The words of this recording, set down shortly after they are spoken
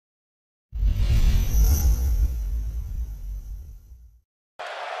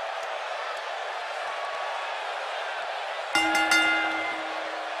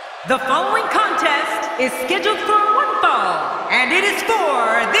The following contest is scheduled for one fall, and it is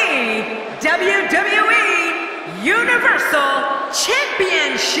for the WWE Universal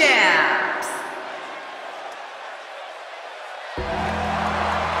Championship.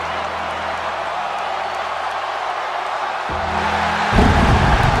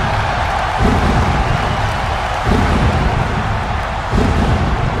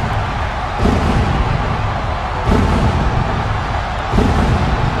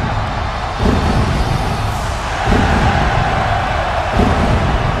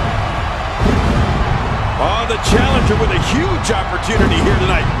 The challenger with a huge opportunity here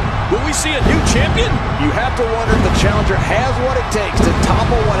tonight. Will we see a new champion? You have to wonder if the challenger has what it takes to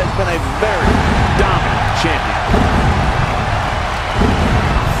topple what has been a very dominant champion.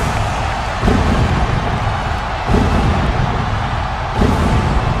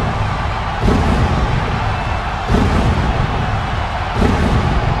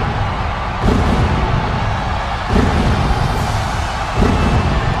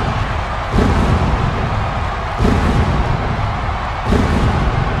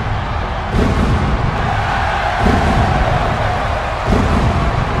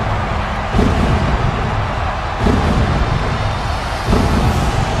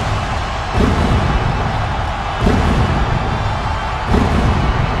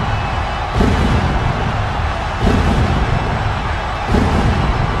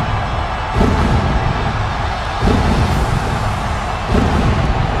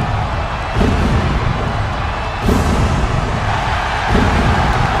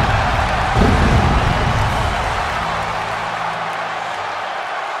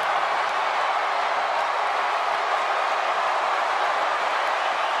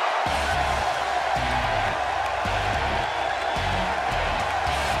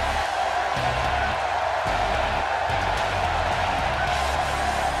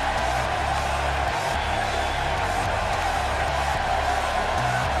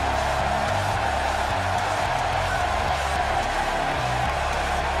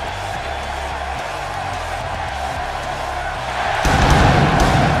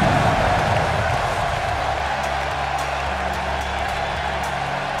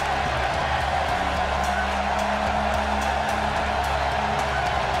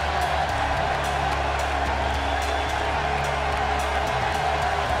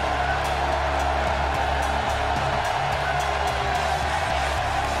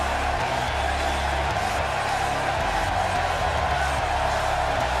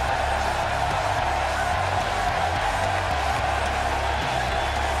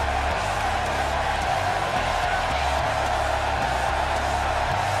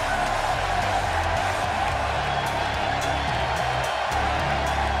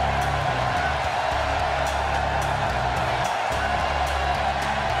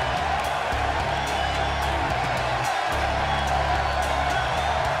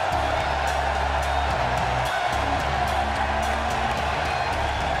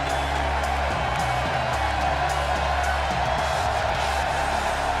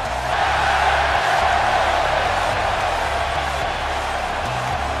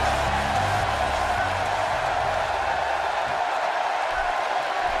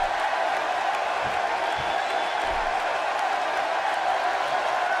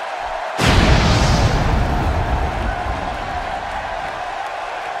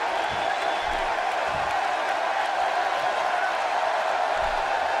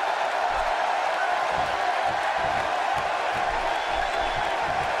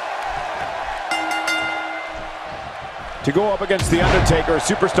 To go up against the Undertaker, a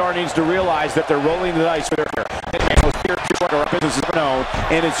superstar needs to realize that they're rolling the dice with their business is known,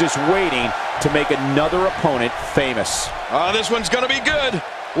 and is just waiting to make another opponent famous. This one's going to be good.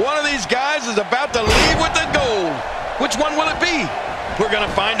 One of these guys is about to leave with the gold. Which one will it be? We're going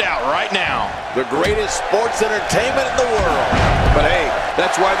to find out right now. The greatest sports entertainment in the world. But hey,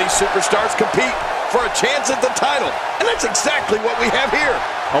 that's why these superstars compete, for a chance at the title. And that's exactly what we have here.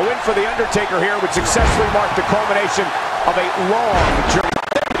 A win for the Undertaker here would successfully mark the culmination of a long journey.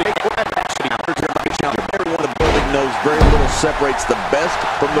 Everyone in the building knows very little separates the best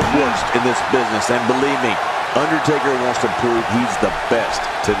from the worst in this business. And believe me, Undertaker wants to prove he's the best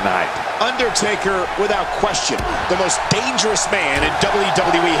tonight. Undertaker, without question, the most dangerous man in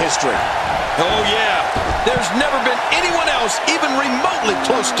WWE history. Oh, yeah. There's never been anyone else even remotely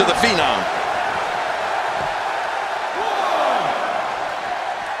close to the Phenom.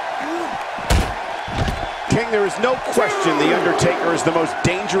 King, there is no question the Undertaker is the most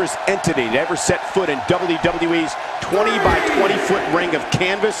dangerous entity to ever set foot in WWE's 20 by 20 foot ring of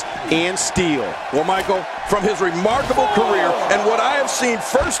canvas and steel. Well, Michael, from his remarkable career and what I have seen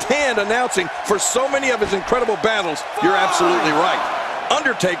firsthand announcing for so many of his incredible battles, you're absolutely right.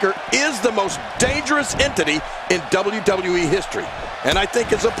 Undertaker is the most dangerous entity in WWE history, and I think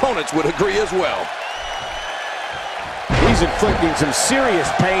his opponents would agree as well. He's inflicting some serious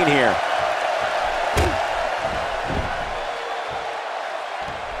pain here.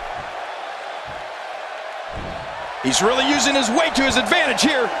 He's really using his weight to his advantage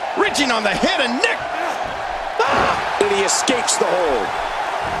here, reaching on the head and neck. And he escapes the hold.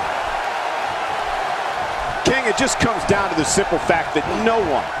 King, it just comes down to the simple fact that no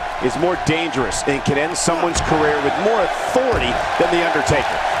one is more dangerous and can end someone's career with more authority than The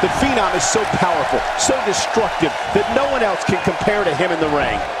Undertaker. The Phenom is so powerful, so destructive, that no one else can compare to him in the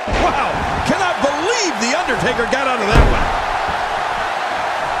ring. Wow, cannot believe The Undertaker got out of that one.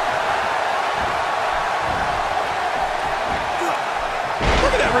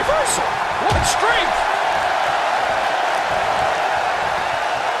 Look at that reversal. What strength.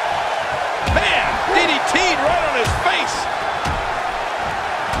 Man, DDT'd right on his face.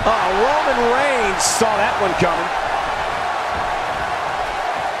 Roman Reigns saw that one coming.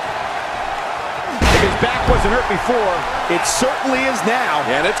 If his back wasn't hurt before, it certainly is now.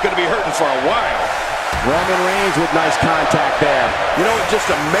 And it's going to be hurting for a while. Roman Reigns with nice contact there. You know, it just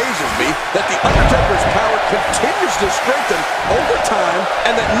amazes me that The Undertaker's power continues to strengthen over time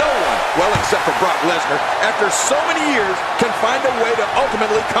and that no one, well, except for Brock Lesnar, after so many years, can find a way to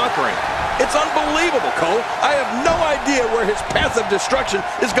ultimately conquer him. It's unbelievable, Cole. I have no idea where his path of destruction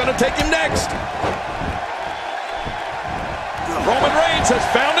is going to take him next. Roman Reigns has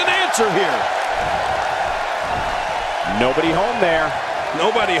found an answer here. Nobody home there.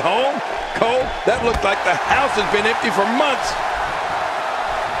 Nobody home? Cole, that looked like the house has been empty for months.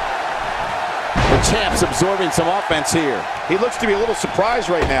 The champ's absorbing some offense here. He looks to be a little surprised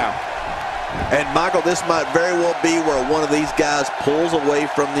right now. And Michael, this might very well be where one of these guys pulls away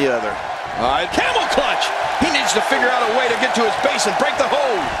from the other. All right, camel clutch. He needs to figure out a way to get to his base and break the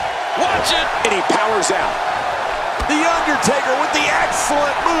hold. Watch it. And he powers out. The Undertaker with the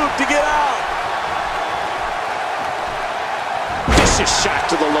excellent move to get out. Vicious shot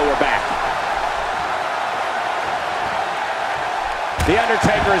to the lower back. The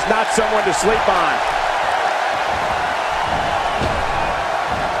Undertaker is not someone to sleep on.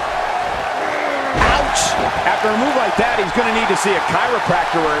 Ouch! After a move like that, he's going to need to see a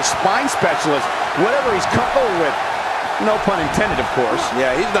chiropractor or a spine specialist, whatever he's comfortable with. No pun intended, of course.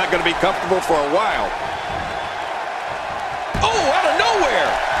 Yeah, he's not going to be comfortable for a while. Oh, out of nowhere!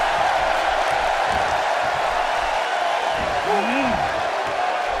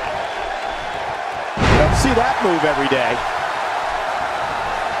 Don't see that move every day.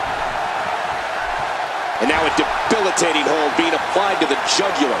 And now a debilitating hold being applied to the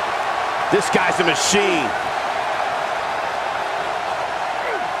jugular. This guy's a machine.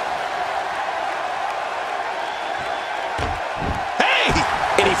 Hey!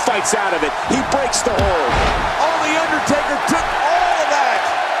 And he fights out of it. He breaks the hold. Oh, The Undertaker took all of that.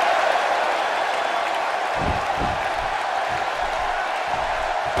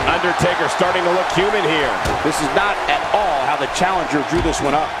 Undertaker starting to look human here. This is not at all how the challenger drew this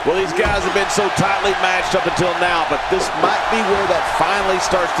one up. Well, these guys have been so tightly matched up until now, but this might be where that finally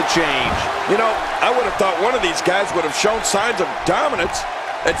starts to change. You know, I would have thought one of these guys would have shown signs of dominance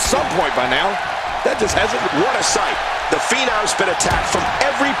at some point by now. That just hasn't. What a sight. The Phenom's been attacked from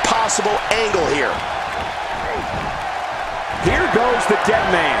every possible angle here. Here goes the dead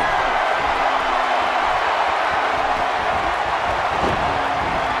man.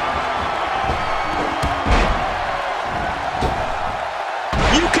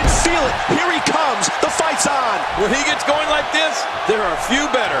 You can feel it. Here he comes. The fight's on. When he gets going like this, there are a few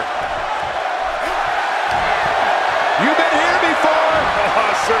better. You've been here before. Oh,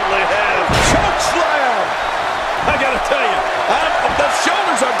 I certainly have. Choke slam! I gotta tell you, the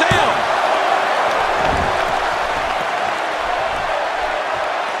shoulders are down.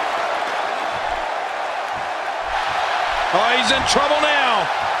 Oh, he's in trouble now.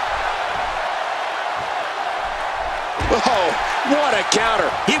 Oh, what a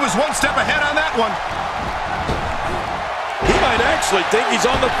counter. He was one step ahead on that one. He might actually think he's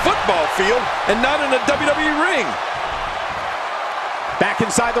on the football field and not in a WWE ring. Back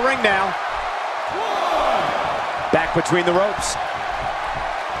inside the ring now. Back between the ropes.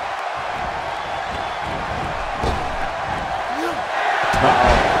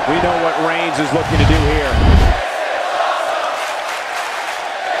 Uh-oh. We know what Reigns is looking to do here.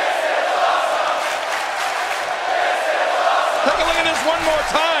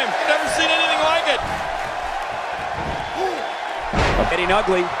 getting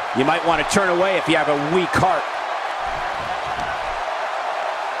ugly. You might want to turn away if you have a weak heart.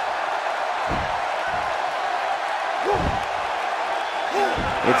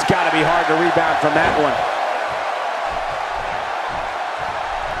 It's got to be hard to rebound from that one.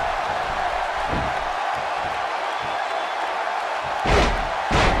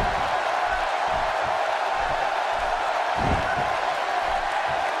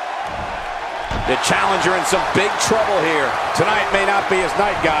 The challenger in some big trouble here. Tonight may not be his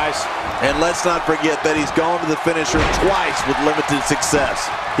night, guys. And let's not forget that he's gone to the finisher twice with limited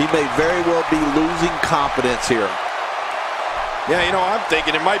success. He may very well be losing confidence here. Yeah, you know, I'm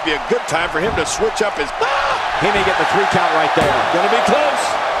thinking it might be a good time for him to switch up his... He may get the 3 count right there. Gonna be close.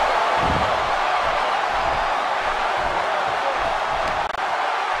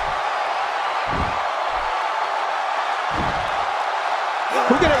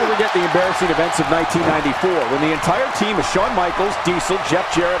 Who can ever forget the embarrassing events of 1994 when the entire team of Shawn Michaels, Diesel, Jeff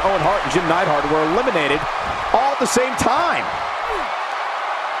Jarrett, Owen Hart, and Jim Neidhart were eliminated all at the same time?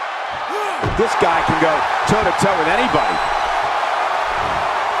 This guy can go toe-to-toe with anybody.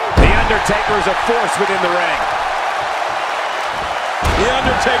 The Undertaker is a force within the ring. The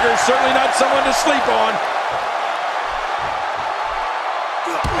Undertaker is certainly not someone to sleep on.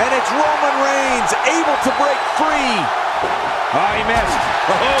 And it's Roman Reigns able to break free. Oh, he missed.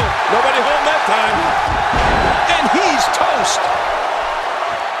 Oh, nobody home that time. And he's toast.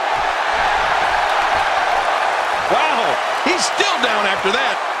 Wow, he's still down after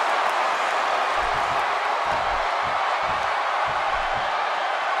that.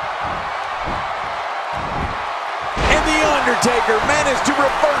 And the Undertaker managed to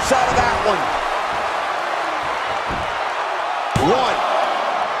reverse out of that one. 1.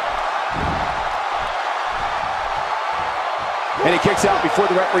 And he kicks out before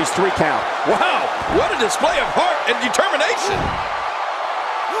the referee's 3 count. Wow, what a display of heart and determination.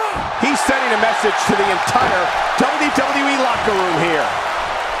 He's sending a message to the entire WWE locker room here.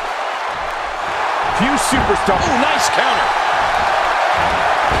 Few superstars. Ooh, nice counter.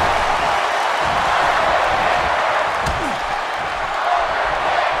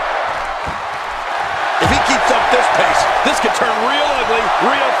 If he keeps up this pace, this could turn real ugly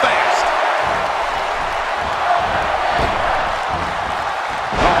real fast.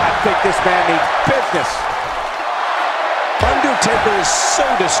 I think this man needs business. Undertaker is so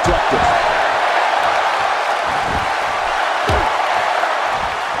destructive.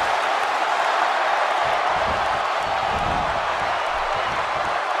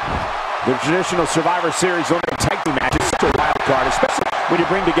 The traditional Survivor Series only tag team match is such a wild card, especially when you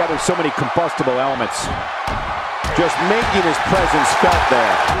bring together so many combustible elements. Just making his presence felt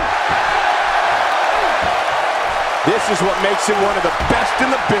there. This is what makes him one of the best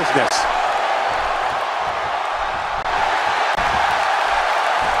in the business.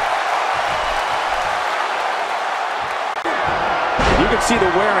 You can see the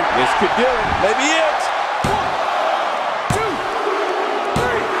wearing. This could do it. Maybe it. 1, 2,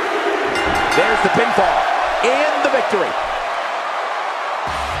 3. There's the pinfall and the victory.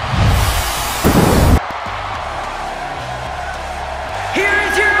 Here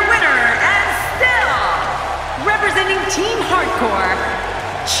is your winner, and still representing Team Hardcore,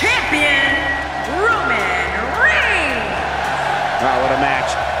 champion, Roman Reigns. Wow, what a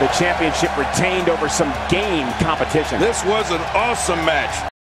match. The championship retained over some game competition. This was an awesome match.